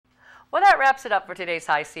Well, that wraps it up for today's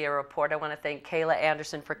High Sierra Report. I want to thank Kayla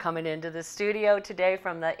Anderson for coming into the studio today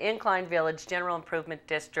from the Incline Village General Improvement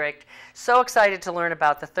District. So excited to learn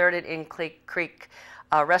about the Third and Incline Creek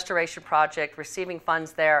restoration project, receiving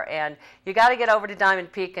funds there. And you got to get over to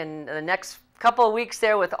Diamond Peak in the next couple of weeks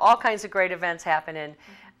there with all kinds of great events happening.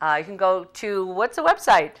 You can go to, what's the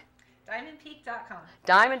website? DiamondPeak.com.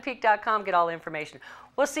 DiamondPeak.com, get all the information.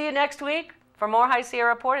 We'll see you next week for more High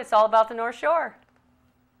Sierra Report. It's all about the North Shore.